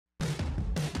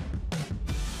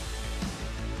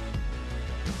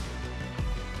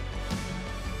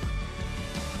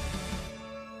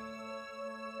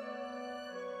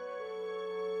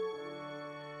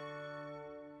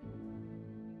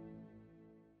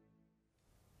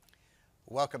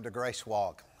Welcome to Grace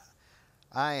Walk.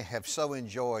 I have so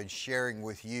enjoyed sharing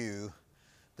with you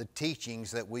the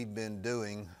teachings that we've been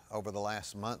doing over the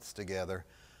last months together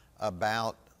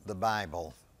about the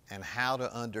Bible and how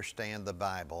to understand the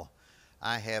Bible.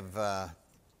 I have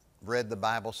read the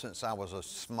Bible since I was a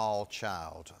small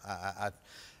child.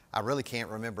 I really can't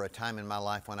remember a time in my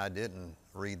life when I didn't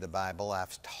read the Bible.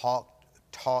 I've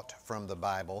taught from the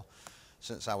Bible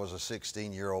since I was a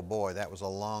 16-year-old boy. That was a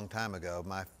long time ago.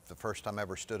 The first time I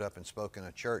ever stood up and spoke in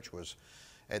a church was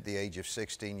at the age of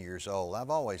 16 years old. I've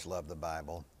always loved the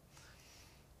Bible.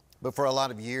 But for a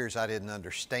lot of years, I didn't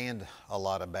understand a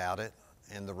lot about it.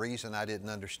 And the reason I didn't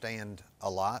understand a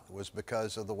lot was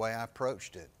because of the way I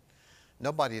approached it.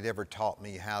 Nobody had ever taught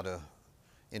me how to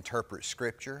interpret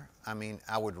Scripture. I mean,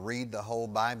 I would read the whole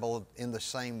Bible in the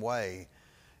same way,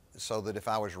 so that if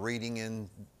I was reading in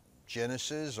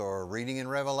Genesis or reading in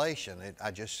Revelation,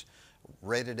 I just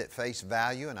read it at face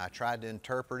value, and I tried to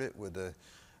interpret it with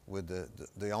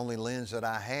the only lens that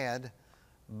I had.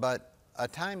 But a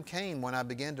time came when I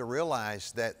began to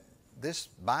realize that this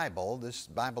Bible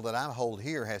that I hold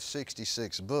here has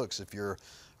 66 books. If you're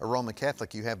a Roman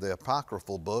Catholic, you have the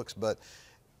apocryphal books, but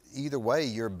either way,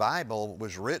 your Bible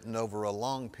was written over a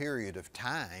long period of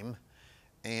time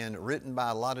and written by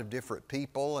a lot of different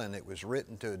people, and it was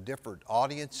written to different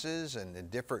audiences and in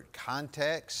different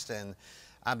contexts. And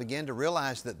I began to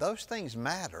realize that those things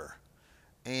matter.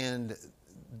 And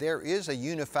there is a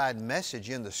unified message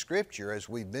in the Scripture, as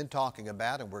we've been talking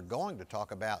about and we're going to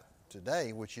talk about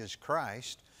today, which is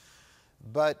Christ.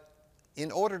 But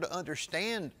in order to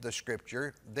understand the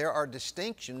Scripture, there are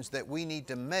distinctions that we need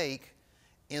to make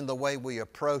in the way we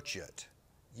approach it.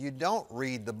 You don't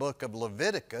read the book of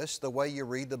Leviticus the way you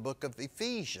read the book of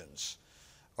Ephesians,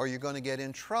 or you're going to get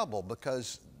in trouble,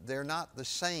 because they're not the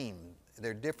same.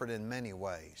 They're different in many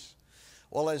ways.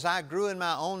 Well, as I grew in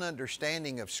my own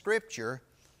understanding of Scripture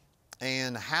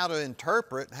and how to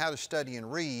interpret, how to study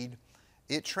and read,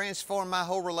 it transformed my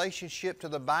whole relationship to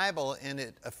the Bible, and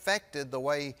it affected the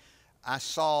way I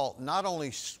saw not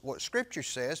only what Scripture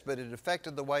says, but it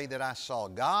affected the way that I saw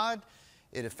God.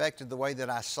 It affected the way that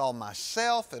I saw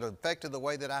myself. It affected the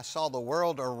way that I saw the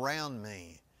world around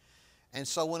me. And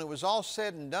so when it was all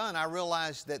said and done, I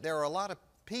realized that there are a lot of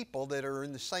people that are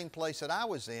in the same place that I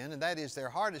was in, and that is their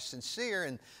heart is sincere,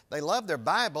 and they love their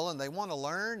Bible, and they want to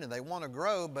learn, and they want to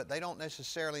grow, but they don't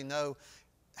necessarily know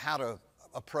how to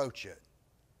approach it.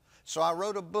 So I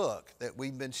wrote a book that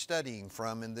we've been studying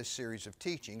from in this series of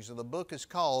teachings, and the book is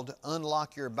called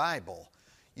Unlock Your Bible.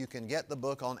 You can get the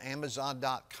book on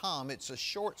Amazon.com. It's a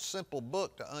short, simple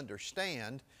book to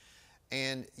understand,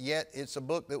 and yet it's a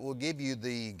book that will give you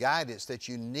the guidance that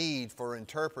you need for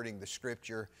interpreting the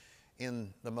Scripture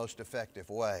in the most effective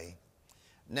way.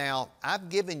 Now, I've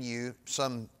given you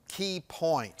some key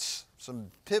points, some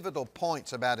pivotal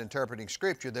points about interpreting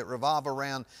Scripture that revolve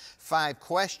around 5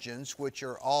 questions, which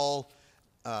are all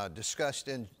discussed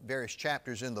in various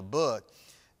chapters in the book.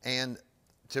 And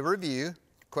to review,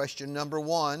 question number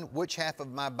 1, which half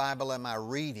of my Bible am I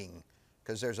reading?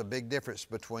 Because there's a big difference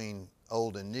between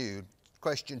old and new.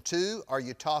 Question 2, are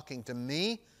you talking to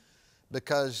me?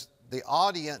 Because the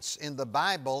audience in the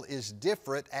Bible is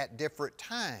different at different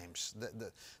times.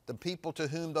 The people to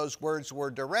whom those words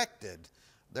were directed,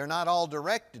 they're not all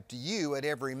directed to you at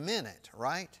every minute,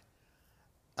 right?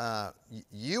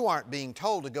 You aren't being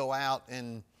told to go out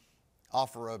and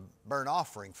offer a burnt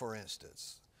offering, for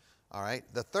instance. All right.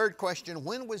 The third question,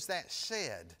 when was that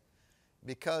said?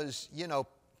 Because, you know,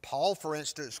 Paul, for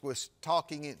instance, was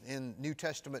talking in New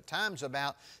Testament times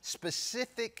about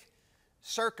specific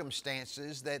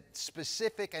circumstances that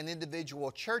specific and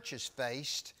individual churches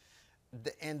faced,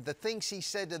 and the things he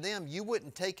said to them, you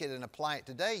wouldn't take it and apply it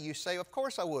today. You say, of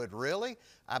course I would. Really?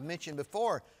 I've mentioned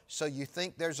before, so you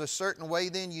think there's a certain way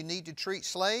then you need to treat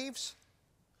slaves?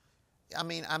 I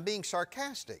mean, I'm being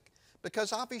sarcastic,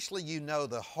 because obviously you know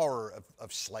the horror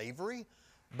of slavery,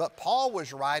 but Paul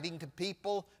was writing to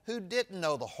people who didn't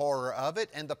know the horror of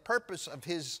it, and the purpose of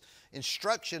his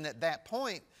instruction at that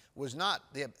point was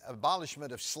not the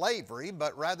abolishment of slavery,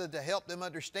 but rather to help them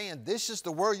understand this is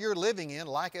the world you're living in,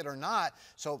 like it or not.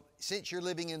 So since you're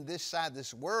living in this side of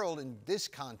this world, in this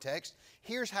context,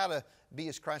 here's how to be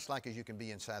as Christ-like as you can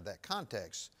be inside that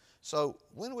context. So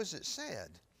when was it said?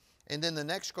 And then the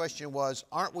next question was,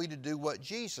 aren't we to do what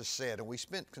Jesus said? And we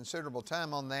spent considerable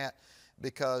time on that,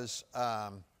 because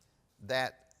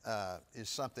that is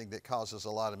something that causes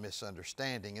a lot of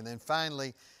misunderstanding. And then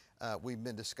finally, we've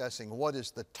been discussing what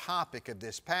is the topic of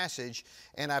this passage,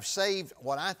 and I've saved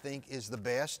what I think is the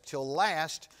best till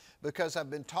last, because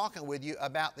I've been talking with you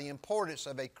about the importance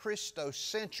of a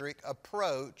Christocentric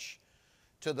approach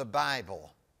to the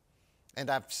Bible. And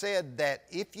I've said that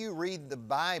if you read the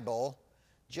Bible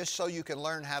just so you can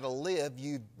learn how to live,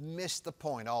 you've missed the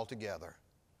point altogether.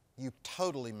 You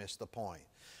totally missed the point.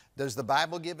 Does the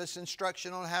Bible give us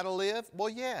instruction on how to live? Well,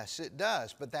 yes, it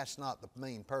does, but that's not the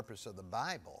main purpose of the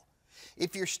Bible.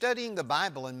 If you're studying the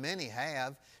Bible, and many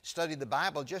have studied the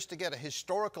Bible just to get a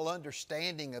historical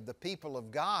understanding of the people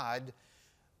of God,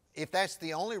 if that's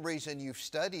the only reason you've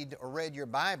studied or read your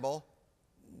Bible,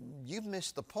 you've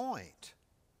missed the point.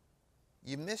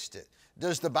 You missed it.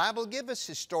 Does the Bible give us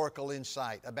historical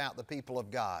insight about the people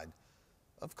of God?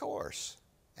 Of course.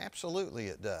 Absolutely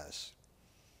it does.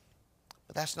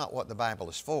 But that's not what the Bible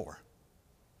is for.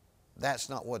 That's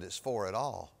not what it's for at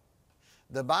all.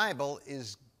 The Bible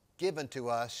is given to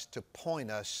us to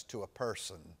point us to a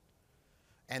person.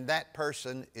 And that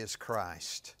person is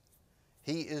Christ.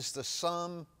 He is the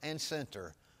sum and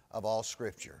center of all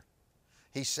Scripture.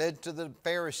 He said to the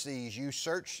Pharisees, you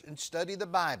search and study the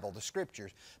Bible, the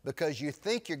Scriptures, because you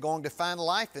think you're going to find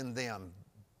life in them.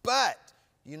 But,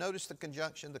 you notice the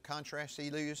conjunction, the contrast he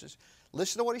uses?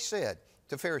 Listen to what he said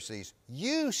to Pharisees.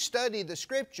 You study the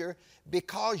Scripture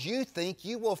because you think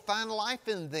you will find life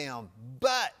in them.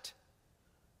 But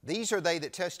these are they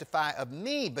that testify of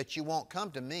me, but you won't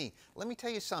come to me. Let me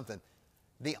tell you something.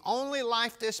 The only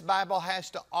life this Bible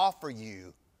has to offer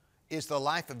you is the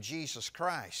life of Jesus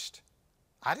Christ.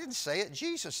 I didn't say it,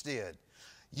 Jesus did.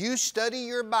 You study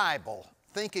your Bible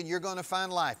thinking you're going to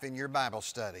find life in your Bible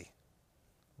study,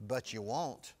 but you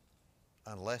won't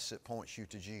unless it points you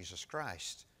to Jesus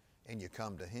Christ and you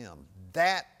come to Him.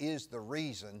 That is the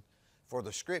reason for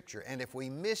the Scripture. And if we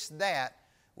miss that,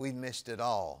 we've missed it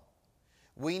all.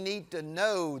 We need to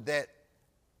know that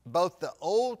both the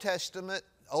Old Testament,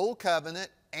 Old Covenant,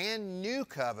 and New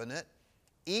Covenant,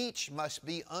 each must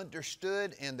be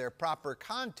understood in their proper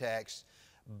context,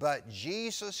 but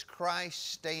Jesus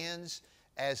Christ stands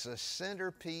as a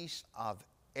centerpiece of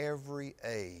every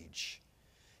age.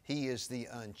 He is the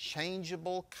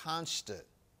unchangeable constant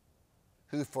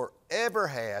who forever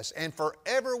has and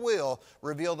forever will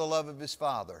reveal the love of His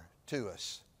Father to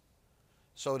us.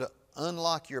 So to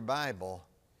unlock your Bible,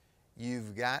 you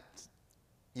got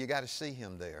to see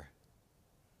Him there.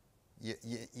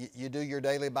 You do your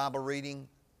daily Bible reading.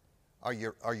 Are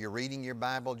you reading your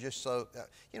Bible just so,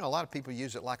 a lot of people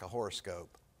use it like a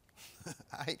horoscope.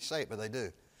 I hate to say it, but they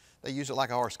do. They use it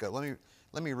like a horoscope.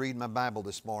 Let me read my Bible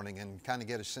this morning and kind of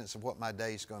get a sense of what my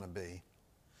day's going to be.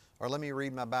 Or let me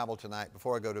read my Bible tonight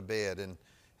before I go to bed and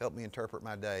help me interpret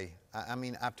my day.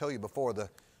 I've told you before the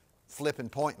flip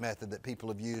and point method that people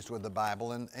have used with the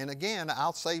Bible. And again,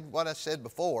 I'll say what I said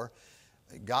before.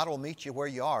 God will meet you where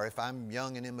you are. If I'm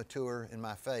young and immature in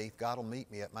my faith, God will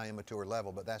meet me at my immature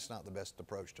level, but that's not the best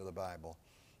approach to the Bible.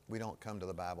 We don't come to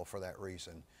the Bible for that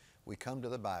reason. We come to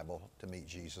the Bible to meet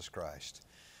Jesus Christ.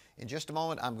 In just a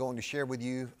moment, I'm going to share with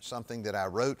you something that I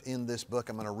wrote in this book.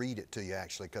 I'm going to read it to you,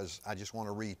 actually, because I just want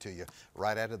to read to you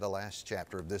right out of the last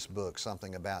chapter of this book,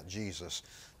 something about Jesus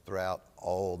throughout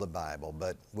all the Bible.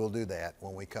 But we'll do that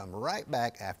when we come right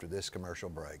back after this commercial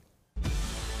break.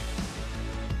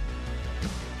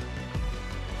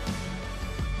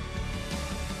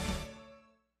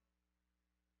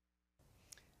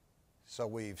 So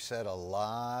we've said a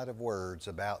lot of words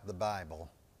about the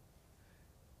Bible,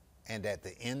 and at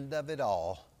the end of it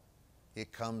all,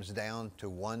 it comes down to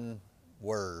one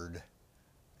word,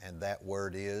 and that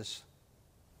word is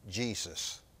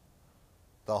Jesus.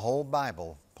 The whole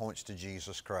Bible points to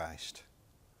Jesus Christ.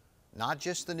 Not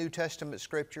just the New Testament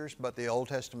Scriptures, but the Old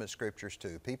Testament Scriptures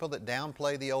too. People that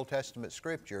downplay the Old Testament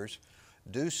Scriptures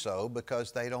do so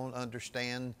because they don't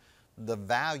understand the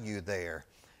value there.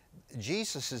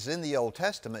 Jesus is in the Old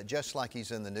Testament just like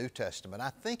He's in the New Testament. I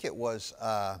think it was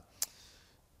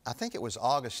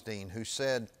Augustine who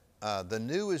said, the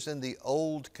new is in the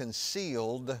old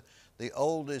concealed, the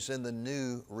old is in the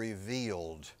new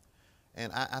revealed.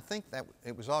 And I think that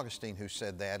it was Augustine who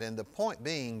said that. And the point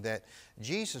being that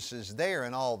Jesus is there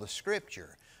in all the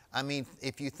Scripture.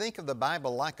 If you think of the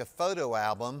Bible like a photo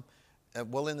album,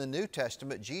 well, in the New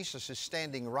Testament, Jesus is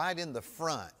standing right in the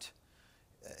front.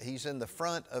 He's in the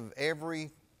front of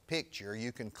every picture.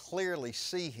 You can clearly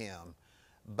see Him.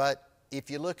 But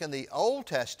if you look in the Old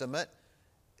Testament,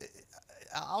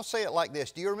 I'll say it like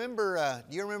this. Do you remember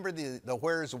the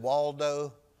Where's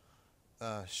Waldo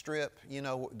strip?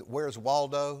 Where's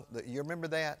Waldo? You remember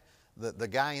that? The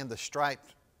guy in the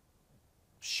striped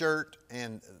shirt,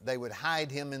 and they would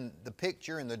hide him in the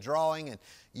picture, in the drawing, and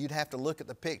you'd have to look at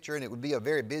the picture, and it would be a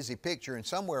very busy picture, and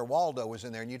somewhere Waldo was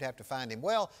in there, and you'd have to find him.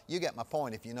 Well, you get my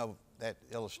point if you know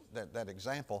that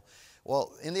example.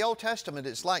 Well, in the Old Testament,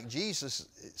 it's like Jesus,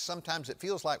 sometimes it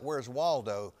feels like where's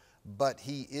Waldo, but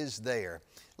he is there.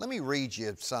 Let me read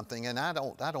you something, and I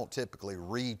don't typically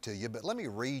read to you, but let me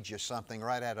read you something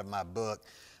right out of my book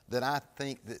that I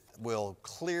think that will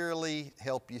clearly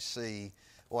help you see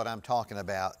what I'm talking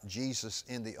about, Jesus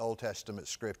in the Old Testament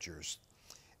Scriptures.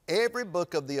 Every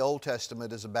book of the Old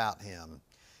Testament is about Him.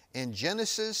 In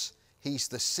Genesis, He's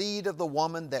the seed of the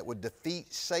woman that would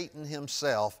defeat Satan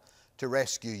himself to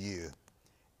rescue you.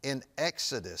 In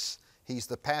Exodus, He's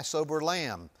the Passover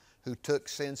lamb who took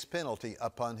sin's penalty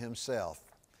upon Himself.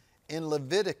 In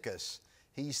Leviticus,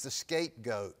 He's the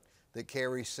scapegoat that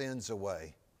carries sins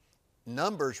away.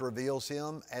 Numbers reveals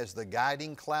Him as the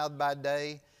guiding cloud by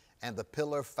day and the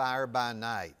pillar of fire by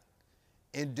night.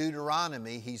 In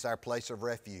Deuteronomy, He's our place of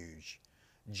refuge.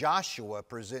 Joshua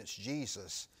presents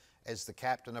Jesus as the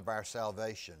captain of our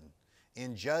salvation.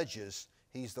 In Judges,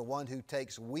 He's the one who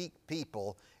takes weak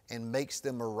people and makes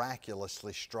them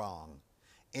miraculously strong.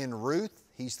 In Ruth,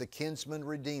 He's the kinsman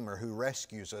redeemer who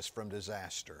rescues us from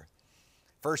disaster.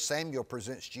 1 Samuel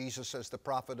presents Jesus as the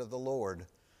prophet of the Lord.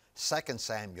 2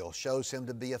 Samuel shows Him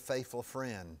to be a faithful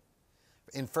friend.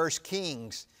 In 1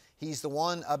 Kings, He's the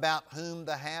one about whom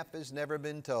the half has never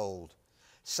been told.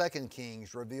 2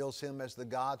 Kings reveals Him as the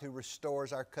God who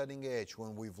restores our cutting edge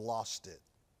when we've lost it.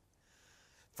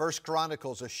 1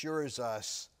 Chronicles assures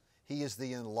us He is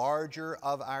the enlarger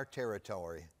of our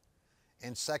territory.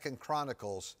 In 2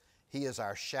 Chronicles, He is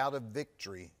our shout of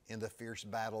victory in the fierce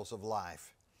battles of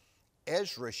life.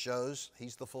 Ezra shows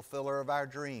He's the fulfiller of our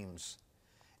dreams.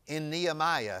 In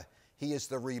Nehemiah, He is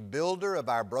the rebuilder of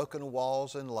our broken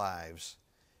walls and lives.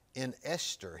 In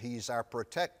Esther, He's our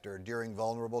protector during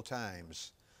vulnerable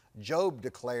times. Job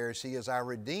declares He is our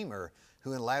Redeemer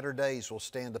who in latter days will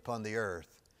stand upon the earth.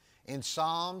 In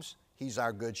Psalms, He's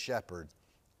our good shepherd.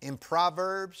 In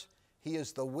Proverbs, He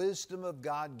is the wisdom of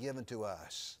God given to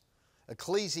us.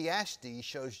 Ecclesiastes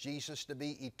shows Jesus to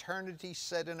be eternity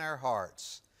set in our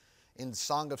hearts. In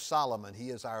Song of Solomon,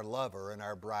 He is our lover and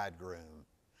our bridegroom.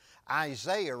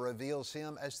 Isaiah reveals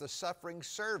Him as the suffering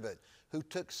servant who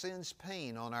took sin's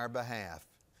pain on our behalf.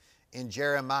 In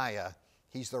Jeremiah,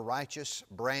 He's the righteous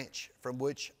branch from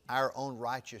which our own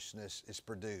righteousness is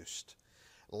produced.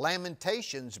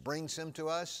 Lamentations brings Him to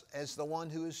us as the one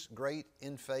who is great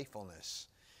in faithfulness.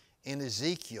 In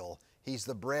Ezekiel, He's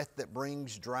the breath that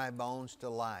brings dry bones to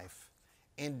life.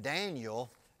 In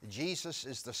Daniel, Jesus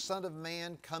is the Son of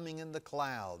Man coming in the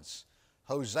clouds.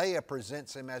 Hosea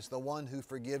presents Him as the one who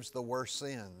forgives the worst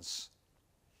sins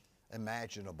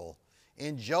imaginable.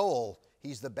 In Joel,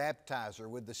 He's the baptizer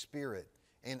with the Spirit.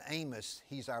 In Amos,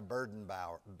 He's our burden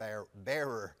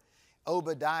bearer.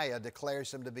 Obadiah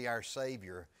declares Him to be our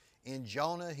Savior. In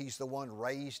Jonah, He's the one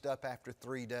raised up after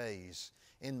 3 days.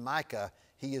 In Micah,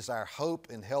 He is our hope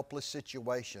in helpless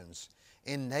situations.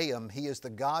 In Nahum, He is the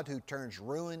God who turns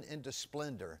ruin into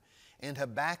splendor. In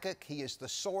Habakkuk, He is the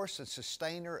source and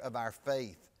sustainer of our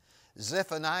faith.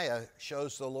 Zephaniah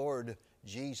shows the Lord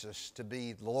Jesus to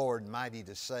be the Lord mighty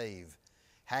to save.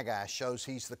 Haggai shows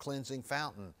He's the cleansing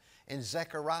fountain. In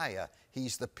Zechariah,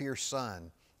 He's the pierced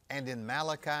Son. And in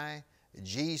Malachi,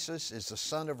 Jesus is the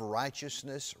Son of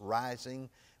righteousness rising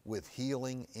with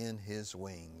healing in His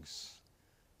wings.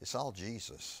 It's all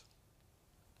Jesus.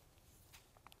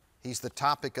 He's the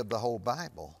topic of the whole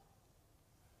Bible.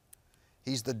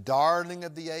 He's the darling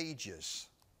of the ages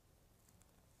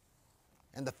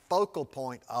and the focal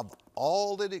point of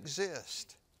all that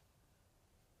exists.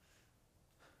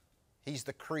 He's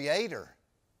the creator,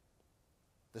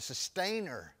 the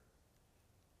sustainer,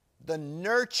 the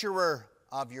nurturer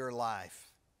of your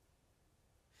life.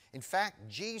 In fact,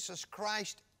 Jesus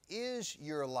Christ is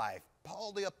your life.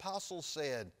 Paul the Apostle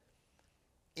said,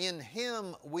 "In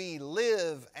Him we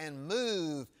live and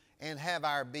move and have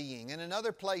our being." In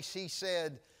another place he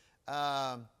said,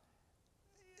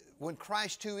 when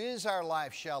Christ who is our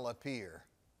life shall appear.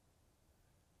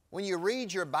 When you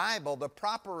read your Bible, the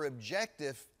proper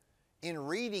objective in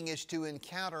reading is to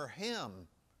encounter Him,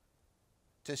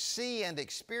 to see and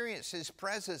experience His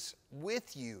presence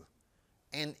with you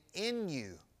and in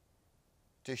you,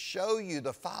 to show you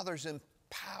the Father's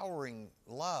empowering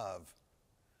love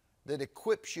that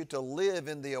equips you to live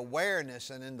in the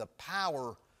awareness and in the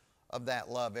power of that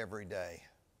love every day.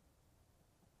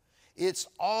 It's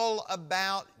all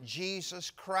about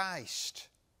Jesus Christ.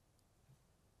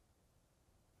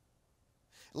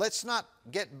 Let's not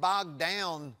get bogged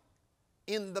down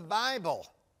in the Bible.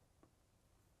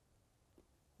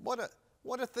 What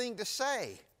a thing to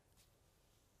say.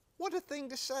 What a thing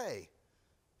to say.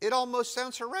 It almost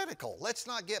sounds heretical. Let's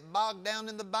not get bogged down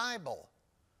in the Bible.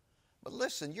 But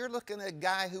listen, you're looking at a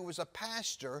guy who was a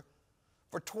pastor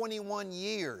for 21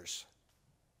 years.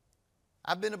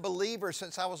 I've been a believer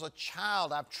since I was a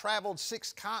child. I've traveled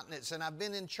 6 continents, and I've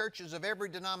been in churches of every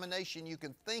denomination you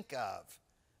can think of.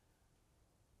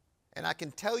 And I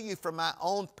can tell you from my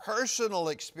own personal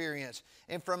experience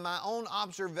and from my own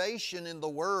observation in the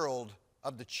world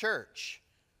of the church,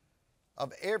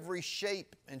 of every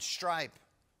shape and stripe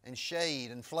and shade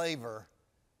and flavor,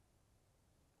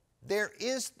 there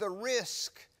is the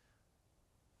risk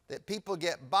that people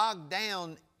get bogged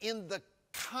down in the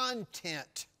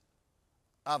content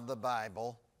of the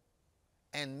Bible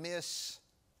and miss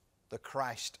the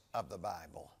Christ of the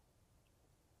Bible.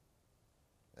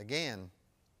 Again,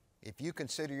 if you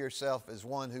consider yourself as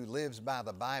one who lives by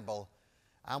the Bible,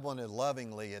 I want to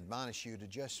lovingly admonish you to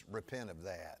just repent of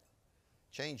that.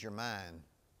 Change your mind.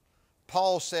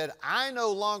 Paul said, I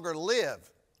no longer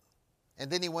live. And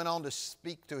then he went on to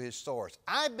speak to his source.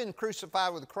 I've been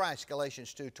crucified with Christ,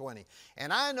 Galatians 2:20,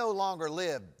 and I no longer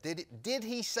live. Did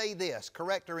he say this,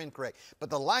 correct or incorrect?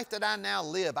 But the life that I now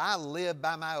live, I live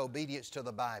by my obedience to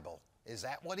the Bible. Is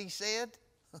that what he said?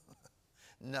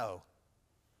 No.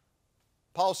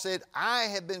 Paul said, I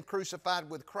have been crucified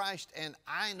with Christ, and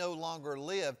I no longer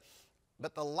live.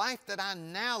 But the life that I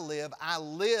now live, I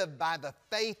live by the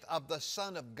faith of the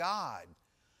Son of God,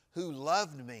 who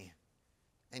loved me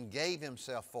and gave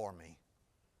himself for me.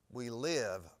 We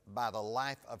live by the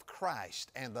life of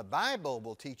Christ. And the Bible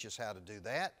will teach us how to do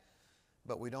that,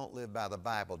 but we don't live by the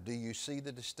Bible. Do you see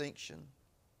the distinction?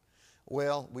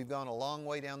 Well, we've gone a long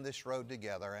way down this road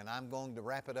together, and I'm going to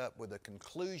wrap it up with a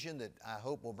conclusion that I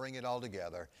hope will bring it all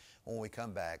together when we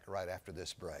come back right after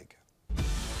this break.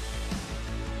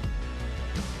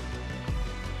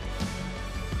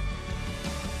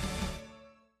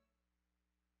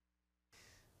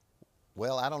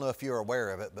 Well, I don't know if you're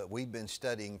aware of it, but we've been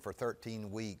studying for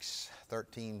 13 weeks,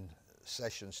 13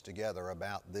 sessions together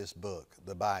about this book,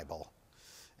 the Bible.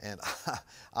 And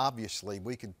obviously,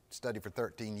 we could study for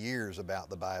 13 years about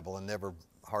the Bible and never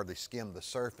hardly skim the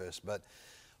surface. But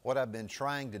what I've been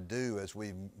trying to do as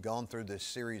we've gone through this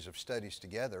series of studies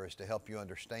together is to help you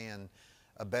understand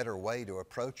a better way to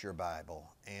approach your Bible.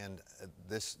 And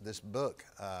this book,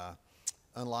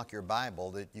 Unlock Your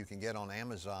Bible, that you can get on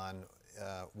Amazon,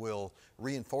 will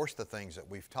reinforce the things that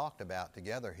we've talked about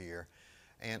together here.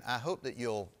 And I hope that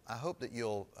you'll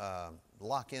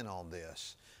lock in on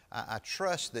this. I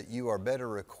trust that you are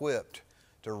better equipped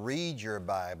to read your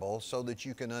Bible so that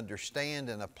you can understand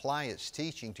and apply its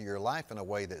teaching to your life in a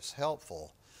way that's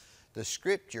helpful. The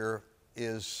Scripture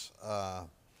is a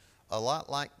lot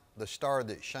like the star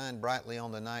that shined brightly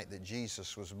on the night that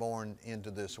Jesus was born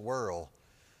into this world.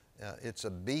 It's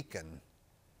a beacon.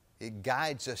 It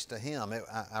guides us to Him.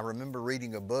 I remember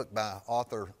reading a book by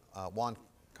author Juan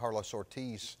Carlos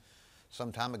Ortiz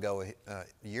some time ago,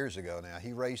 years ago now.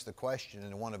 He raised the question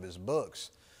in one of his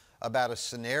books about a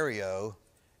scenario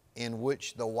in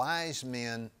which the wise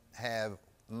men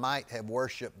might have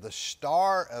worshiped the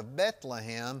star of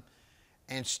Bethlehem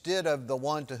instead of the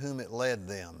one to whom it led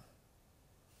them.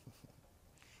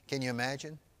 Can you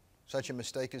imagine such a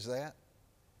mistake as that?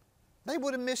 They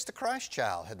would have missed the Christ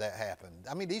child had that happened.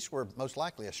 I mean, these were most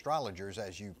likely astrologers,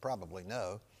 as you probably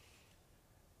know.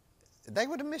 They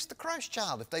would have missed the Christ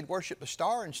child if they'd worshiped the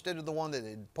star instead of the one that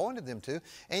it pointed them to.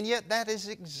 And yet that is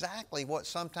exactly what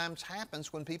sometimes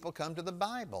happens when people come to the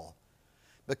Bible.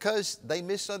 Because they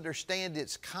misunderstand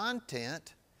its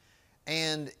content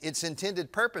and its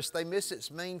intended purpose, they miss its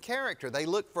main character. They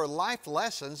look for life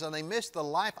lessons and they miss the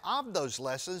life of those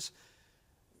lessons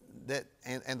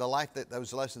and the life that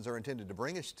those lessons are intended to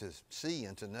bring us to see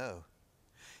and to know.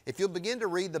 If you'll begin to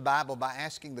read the Bible by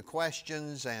asking the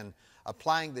questions and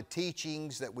applying the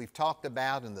teachings that we've talked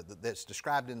about and that's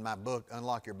described in my book,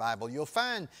 Unlock Your Bible, you'll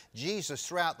find Jesus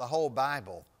throughout the whole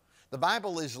Bible. The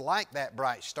Bible is like that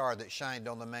bright star that shined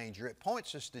on the manger. It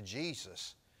points us to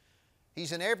Jesus.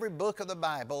 He's in every book of the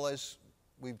Bible, as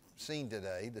we've seen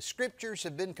today. The Scriptures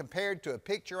have been compared to a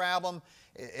picture album.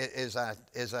 As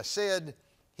I said,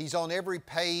 He's on every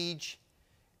page.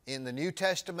 In the New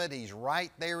Testament, He's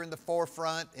right there in the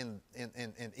forefront and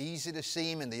easy to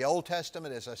see Him. In the Old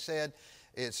Testament, as I said,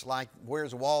 it's like,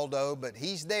 where's Waldo? But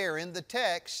He's there in the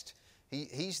text.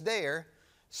 He's there.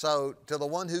 So to the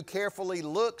one who carefully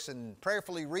looks and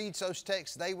prayerfully reads those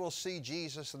texts, they will see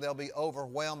Jesus and they'll be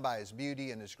overwhelmed by His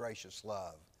beauty and His gracious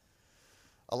love.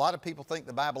 A lot of people think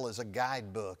the Bible is a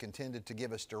guidebook intended to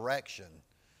give us direction.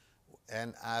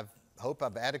 And I hope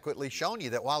I've adequately shown you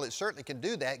that while it certainly can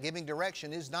do that, giving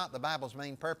direction is not the Bible's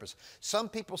main purpose. Some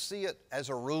people see it as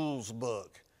a rules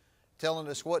book, telling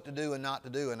us what to do and not to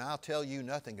do, and I'll tell you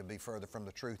nothing can be further from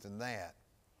the truth than that.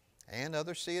 And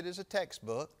others see it as a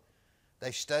textbook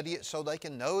They study it so they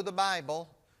can know the Bible.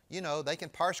 You know, they can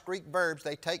parse Greek verbs.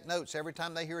 They take notes every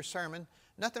time they hear a sermon.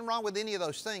 Nothing wrong with any of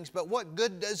those things, but what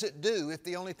good does it do if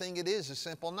the only thing it is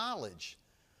simple knowledge?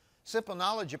 Simple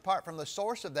knowledge, apart from the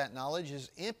source of that knowledge,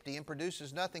 is empty and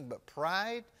produces nothing but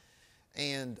pride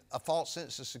and a false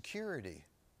sense of security.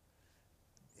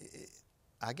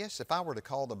 I guess if I were to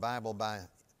call the Bible by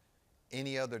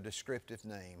any other descriptive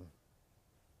name,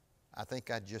 I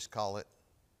think I'd just call it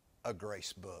a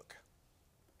grace book.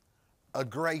 A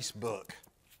grace book.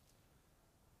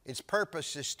 Its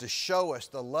purpose is to show us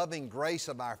the loving grace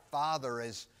of our Father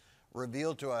as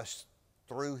revealed to us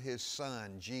through His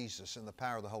Son, Jesus, in the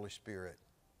power of the Holy Spirit.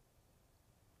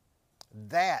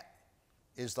 That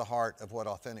is the heart of what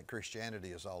authentic Christianity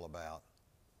is all about.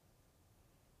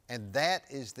 And that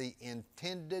is the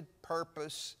intended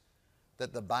purpose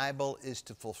that the Bible is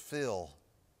to fulfill.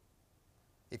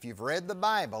 If you've read the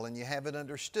Bible and you haven't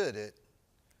understood it,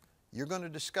 you're going to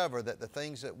discover that the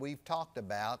things that we've talked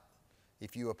about,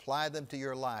 if you apply them to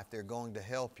your life, they're going to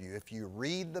help you. If you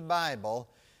read the Bible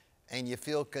and you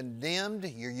feel condemned,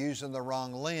 you're using the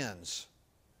wrong lens.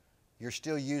 You're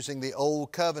still using the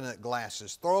old covenant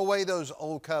glasses. Throw away those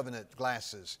old covenant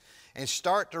glasses and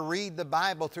start to read the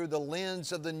Bible through the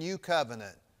lens of the new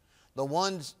covenant. The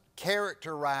ones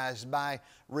characterized by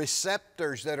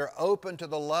receptors that are open to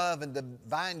the love and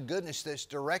divine goodness that's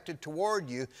directed toward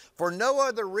you for no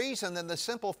other reason than the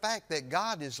simple fact that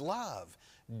God is love.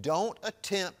 Don't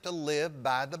attempt to live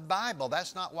by the Bible.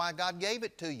 That's not why God gave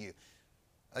it to you.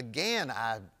 Again,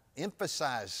 I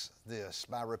emphasize this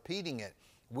by repeating it.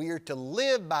 We are to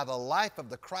live by the life of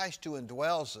the Christ who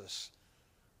indwells us.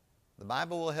 The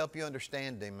Bible will help you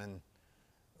understand Him and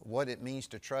what it means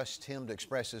to trust Him to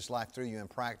express His life through you in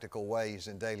practical ways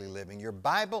in daily living. Your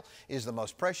Bible is the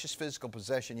most precious physical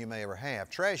possession you may ever have.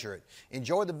 Treasure it.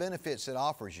 Enjoy the benefits it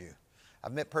offers you.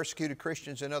 I've met persecuted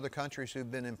Christians in other countries who've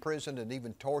been imprisoned and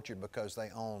even tortured because they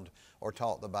owned or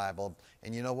taught the Bible.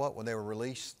 And you know what? When they were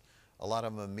released, a lot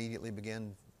of them immediately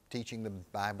began teaching the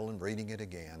Bible and reading it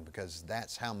again because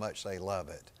that's how much they love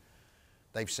it.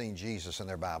 They've seen Jesus in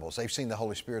their Bibles. They've seen the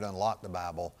Holy Spirit unlock the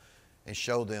Bible and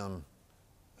show them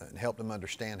and help them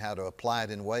understand how to apply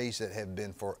it in ways that have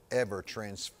been forever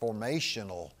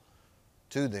transformational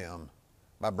to them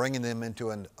by bringing them into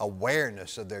an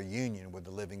awareness of their union with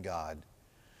the living God.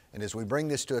 And as we bring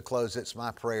this to a close, it's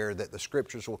my prayer that the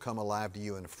Scriptures will come alive to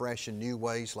you in fresh and new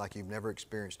ways like you've never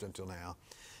experienced until now.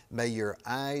 May your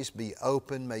eyes be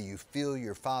open. May you feel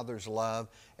your Father's love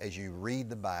as you read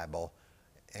the Bible.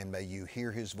 And may you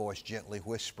hear His voice gently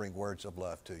whispering words of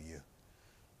love to you.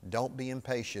 Don't be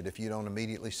impatient if you don't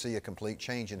immediately see a complete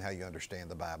change in how you understand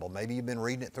the Bible. Maybe you've been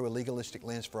reading it through a legalistic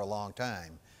lens for a long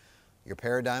time. Your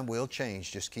paradigm will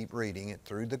change. Just keep reading it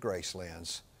through the grace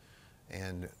lens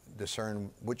and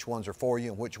discern which ones are for you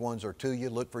and which ones are to you.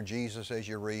 Look for Jesus as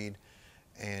you read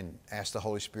and ask the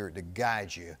Holy Spirit to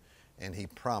guide you. And He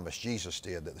promised, Jesus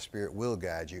did, that the Spirit will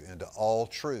guide you into all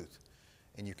truth.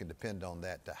 And you can depend on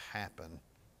that to happen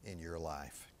in your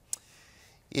life.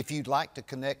 If you'd like to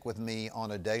connect with me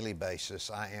on a daily basis,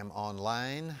 I am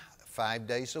online 5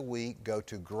 days a week. Go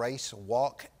to Grace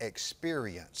Walk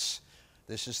Experience.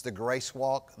 This is the Grace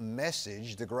Walk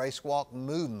message. The Grace Walk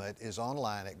movement is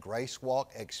online at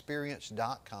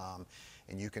gracewalkexperience.com,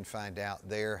 and you can find out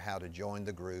there how to join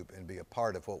the group and be a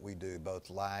part of what we do, both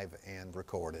live and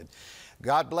recorded.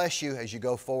 God bless you as you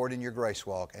go forward in your grace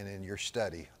walk and in your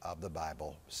study of the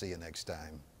Bible. See you next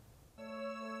time.